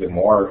maybe even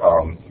more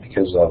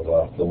because of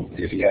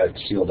if you had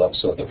it sealed up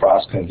so that the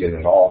frost couldn't get in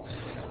at all,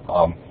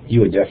 you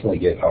would definitely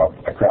get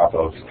a crop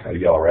of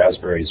yellow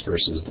raspberries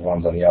versus the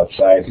ones on the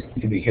outside.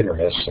 It'd be hit or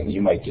miss, and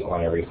you might get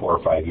one every 4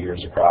 or 5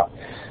 years a crop.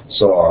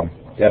 So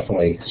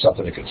definitely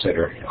something to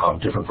consider.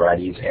 Different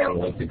varieties, and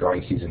the length of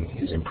growing season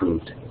is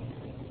improved.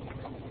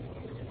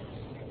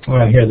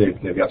 Well, here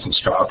they've got some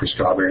straw for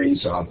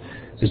strawberries,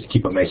 just to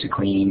keep them nice and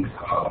clean.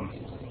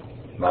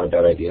 Not a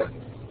bad idea.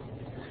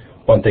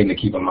 One thing to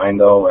keep in mind,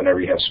 though,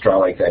 whenever you have straw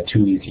like that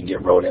too, you can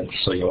get rodents,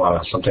 so you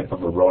want some type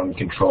of a rodent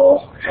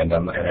control. And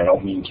I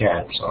don't mean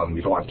cats.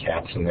 You don't want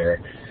cats in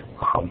there.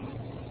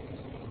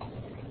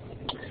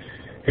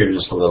 Here's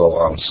just a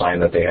little sign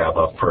that they have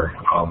up for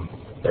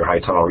their high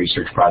tunnel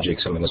research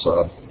projects in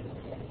Minnesota.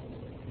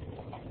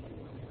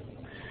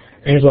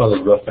 Here's one of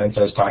the roof vents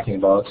I was talking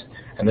about,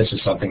 and this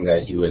is something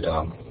that you would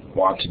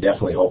want to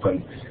definitely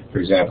open. For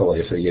example,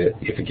 if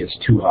it gets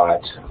too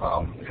hot,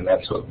 and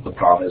that's what the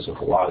problem is with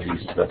a lot of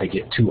these, is that they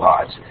get too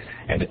hot,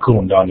 and to cool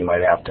them down, you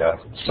might have to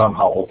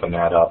somehow open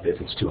that up.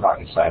 If it's too hot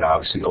inside,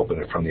 obviously open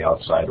it from the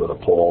outside with a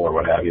pole or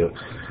what have you,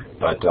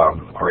 but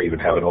or even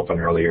have it open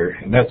earlier.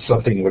 And that's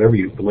something,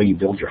 the way you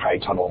build your high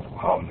tunnel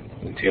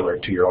and tailor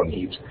it to your own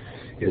needs,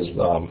 is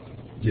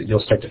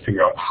you'll start to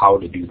figure out how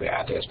to do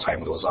that as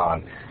time goes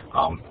on.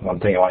 One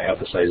thing I want to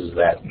emphasize is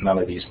that none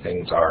of these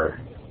things are,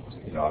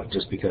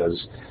 just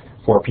because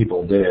 4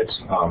 people did it,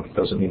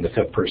 doesn't mean the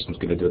 5th person's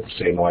going to do it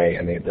the same way,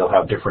 and they'll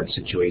have different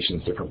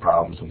situations, different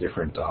problems, and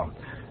different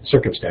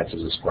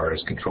circumstances as far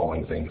as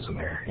controlling things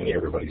in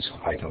everybody's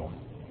high tunnel.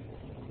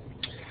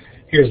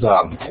 Here's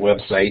a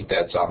website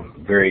that's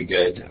very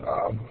good.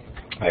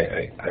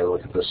 I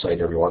look at this site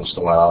every once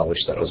in a while. I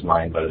wish that was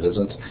mine, but it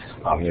isn't.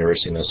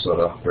 University of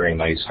Minnesota, very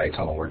nice high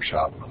tunnel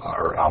workshop,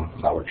 or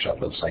not workshop,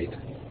 website.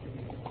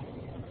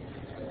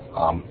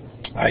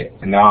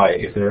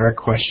 If there are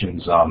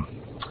questions,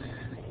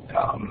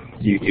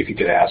 if you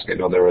could ask. I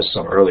know there was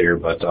some earlier,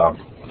 but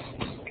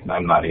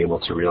I'm not able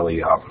to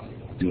really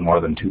do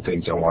more than 2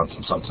 things at once,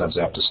 and sometimes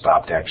I have to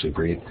stop to actually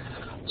breathe.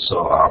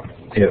 So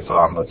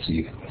let's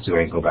see, so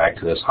I can go back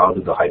to this. How high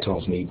do the high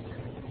tunnels need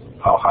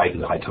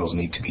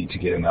to be to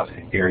get enough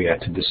area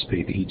to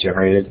dissipate the heat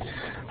generated?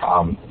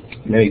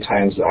 Many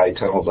times the high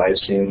tunnels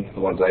the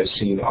ones I've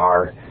seen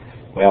are,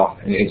 well,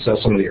 and it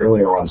says some of the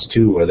earlier ones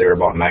too, where they're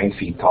about 9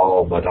 feet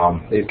tall, but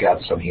they've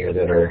got some here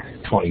that are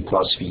 20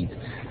 plus feet.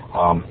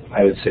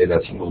 I would say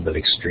that's a little bit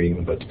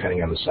extreme, but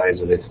depending on the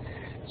size of it.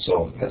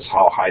 So that's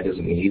how high does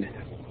it need?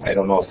 I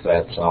don't know if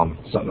that's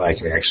something I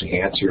can actually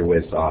answer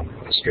with a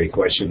straight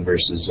question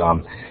versus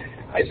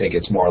I think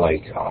it's more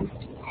like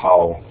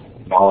how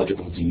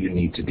knowledgeable do you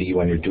need to be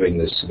when you're doing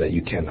this so that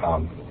you can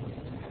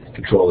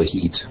control the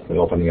heat when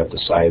opening up the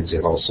sides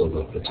and also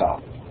the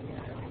top.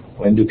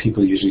 When do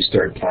people usually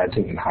start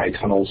planting in high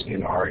tunnels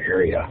in our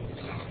area?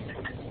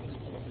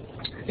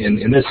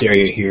 In this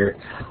area here,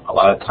 a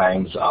lot of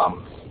times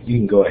you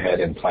can go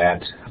ahead and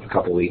plant a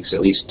couple weeks,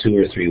 at least 2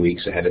 or 3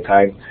 weeks ahead of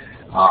time.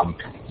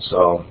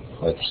 So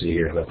let's see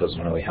here, that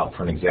doesn't really help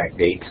for an exact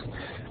date,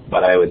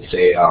 but I would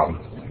say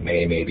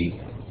May maybe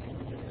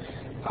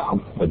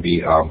would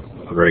be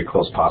a very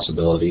close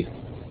possibility,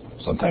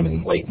 sometime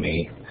in late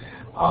May.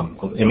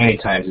 And many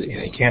times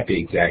it can't be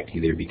exact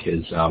either,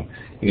 because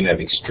you can have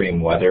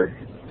extreme weather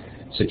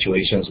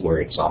situations where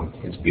it's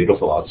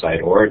beautiful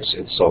outside, or it's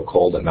so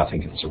cold that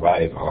nothing can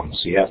survive.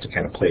 So you have to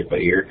kind of play it by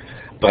ear.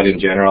 But in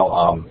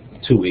general,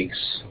 2 weeks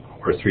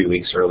or 3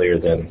 weeks earlier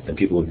than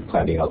people would be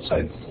planting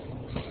outside.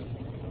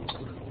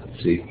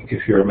 Let's see,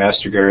 if you're a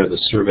master gardener, the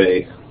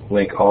survey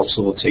link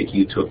also will take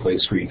you to a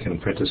place where you can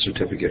print a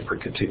certificate for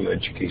continuing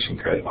education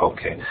credit.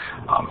 Okay,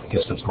 I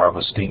guess that's more of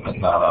a statement,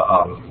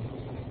 not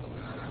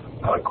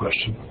a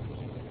question.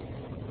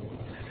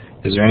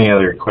 Is there any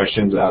other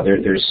questions?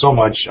 There's so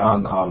much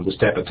on this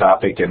type of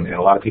topic, and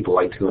a lot of people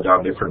like to go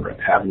down different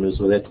avenues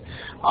with it.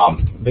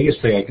 The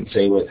biggest thing I can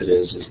say with it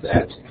is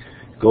that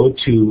go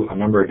to a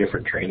number of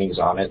different trainings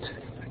on it,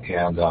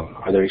 and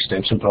are there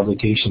extension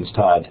publications,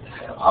 Todd?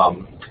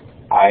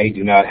 I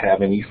do not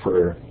have any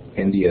for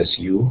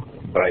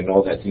NDSU, but I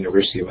know that the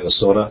University of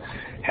Minnesota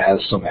has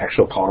some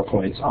actual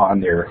PowerPoints on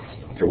their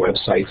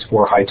websites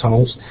for high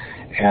tunnels,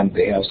 and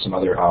they have some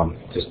other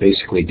just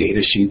basically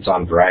data sheets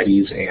on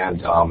varieties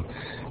and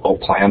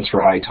plans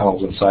for high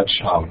tunnels and such.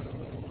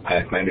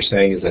 My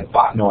understanding is that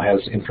Botno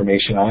has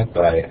information on it,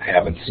 but I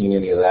haven't seen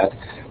any of that.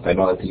 But I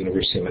know that the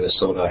University of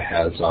Minnesota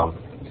has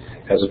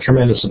a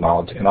tremendous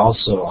amount, and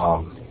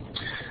also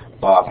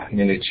Bob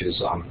Ninich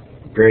is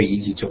very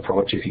easy to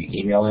approach if you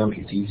email him.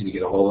 He's easy to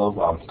get a hold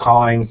of.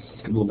 Calling,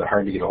 it's a little bit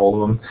hard to get a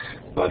hold of him,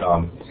 but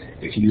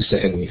if you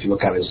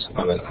look on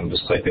I'm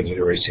just typing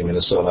University of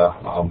Minnesota,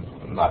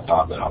 not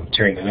Bob, but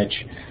Terry Ninich,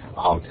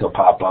 he'll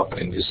pop up,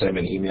 and just send him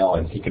an email,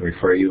 and he can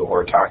refer you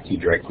or talk to you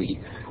directly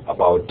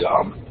about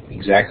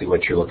exactly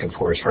what you're looking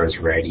for as far as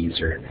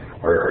varieties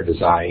or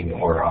design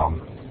or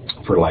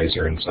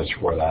fertilizer and such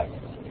for that.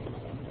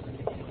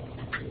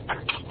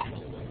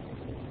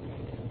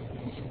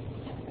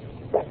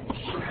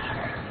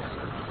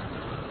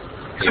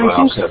 I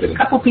think a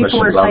couple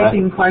people are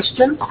typing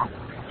questions.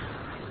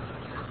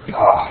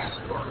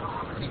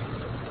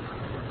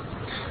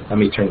 Let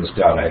me turn this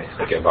down. I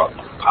think I about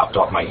popped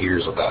off my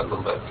ears with that a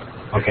little bit.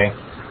 Okay,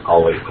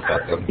 I'll wait with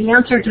that then. The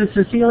answer to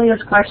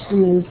Cecilia's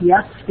question is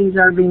yes, these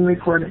are being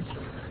recorded.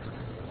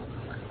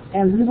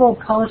 And we will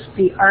post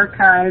the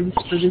archives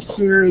for the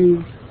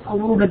series a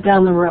little bit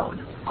down the road.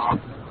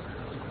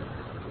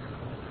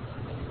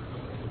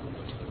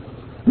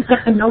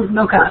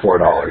 no cost. For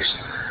 $4.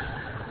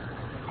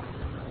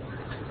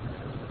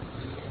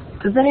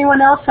 Does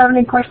anyone else have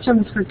any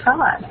questions for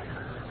Todd?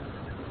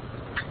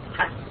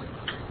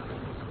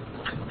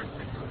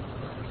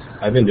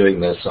 I've been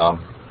doing this,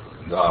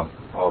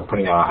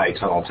 putting on a high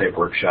tunnel type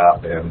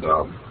workshop, and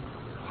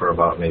for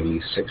about maybe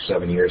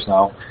 6-7 years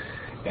now.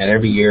 And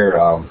every year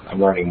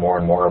I'm learning more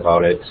and more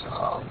about it.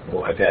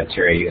 I've had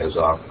Terry as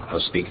a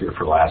speaker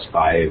for the last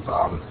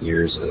 5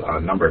 years on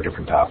a number of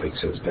different topics.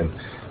 It's been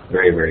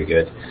very, very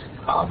good.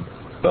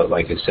 But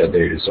like I said,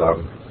 there's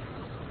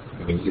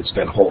you could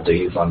spend whole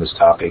days on this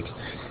topic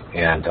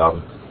and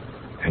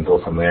go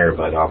from there.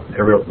 But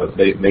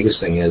the biggest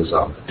thing is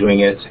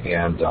doing it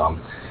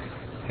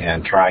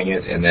and trying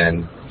it, and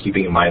then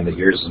keeping in mind that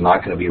yours is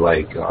not going to be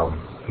like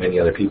many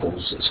other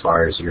people's as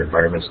far as your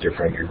environment's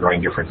different, you're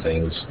growing different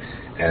things,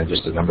 and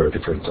just a number of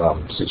different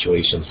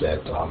situations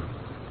that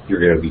you're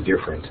going to be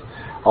different.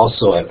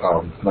 Also,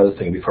 another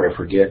thing before I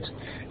forget,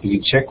 you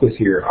can check with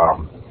your,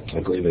 I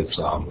believe it's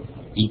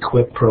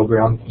EQIP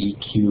program,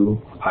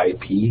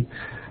 EQIP.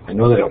 I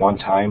know that at one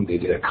time they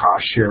did a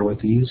cost share with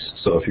these,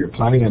 so if you're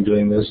planning on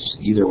doing this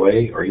either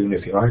way, or even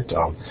if you aren't,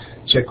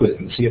 check with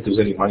and see if there's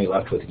any money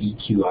left with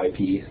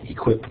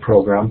EQIP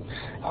program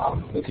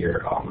with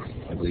your,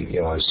 I believe,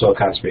 Soil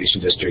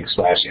Conservation District /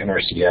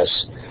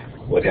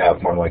 NRCS would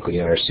have, more likely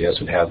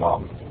NRCS would have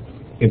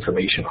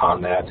information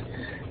on that,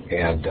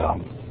 and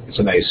it's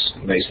a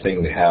nice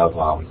thing to have.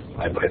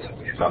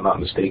 If I'm not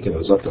mistaken, it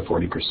was up to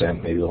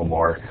 40%, maybe a little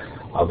more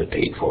of it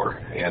paid for,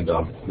 and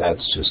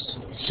that's just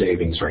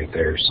savings right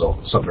there. So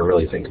something to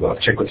really think about.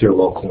 Check with your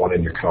local one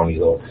in your county,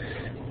 though.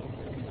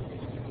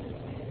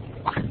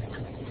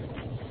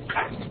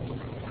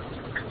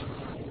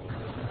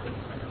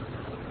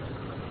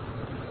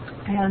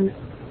 And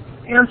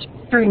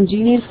answering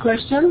Jeannie's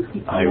question,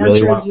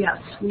 yes,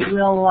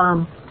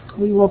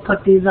 we will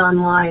put these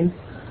online.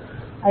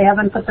 I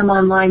haven't put them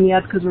online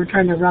yet because we're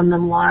trying to run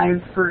them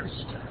live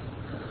first.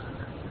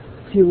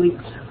 A few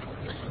weeks.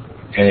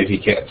 And if you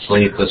can't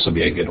sleep, this will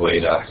be a good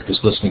way to,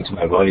 just listening to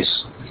my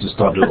voice, just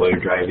don't do it while you're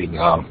driving.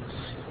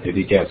 If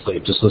you can't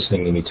sleep, just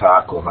listening to me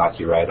talk will knock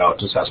you right out.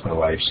 Just ask my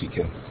wife, she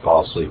can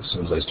fall asleep as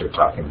soon as I start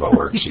talking about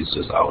work. She's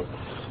just out.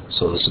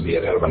 So this will be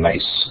a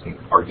nice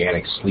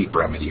organic sleep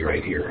remedy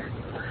right here.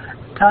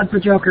 Todd's a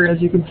joker,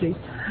 as you can see.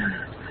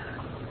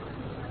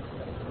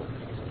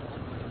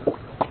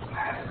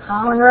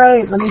 All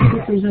right, let me see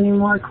if there's any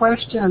more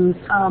questions.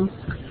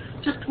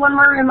 Just one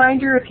more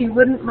reminder, if you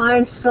wouldn't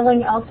mind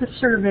filling out the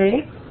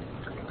survey,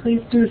 please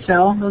do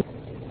so. Those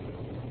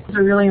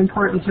are really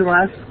important to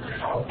us.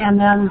 And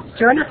then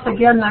join us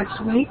again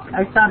next week.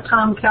 I saw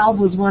Tom Kelb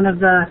was one of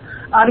the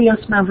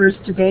audience members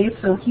today,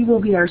 so he will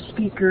be our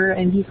speaker,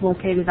 and he's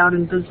located out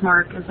in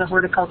Bismarck as a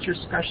horticulture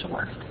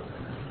specialist.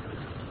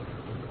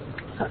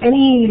 So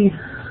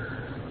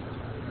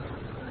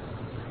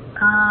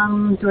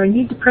do I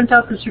need to print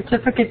out the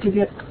certificate to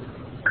get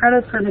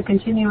credit for the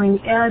continuing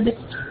ed?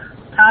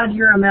 Todd,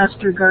 you're a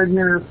master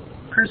gardener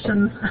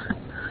person.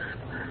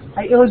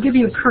 It will give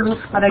you proof,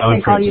 but I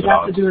think all you'd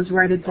have to do is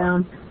write it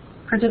down.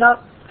 Print it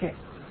out? Okay.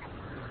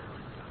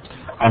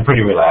 I'm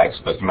pretty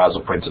relaxed, but you might as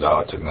well print it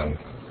out, and then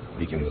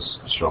you can just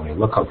show me,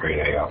 look how great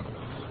I am.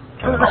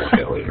 And then I'll look at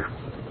it later.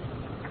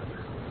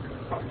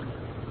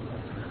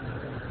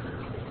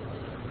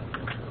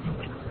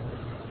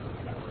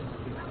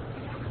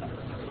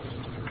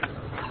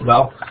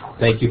 Well,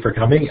 thank you for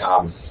coming,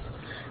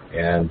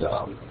 and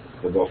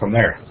we'll go from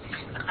there.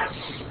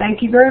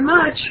 Thank you very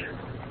much.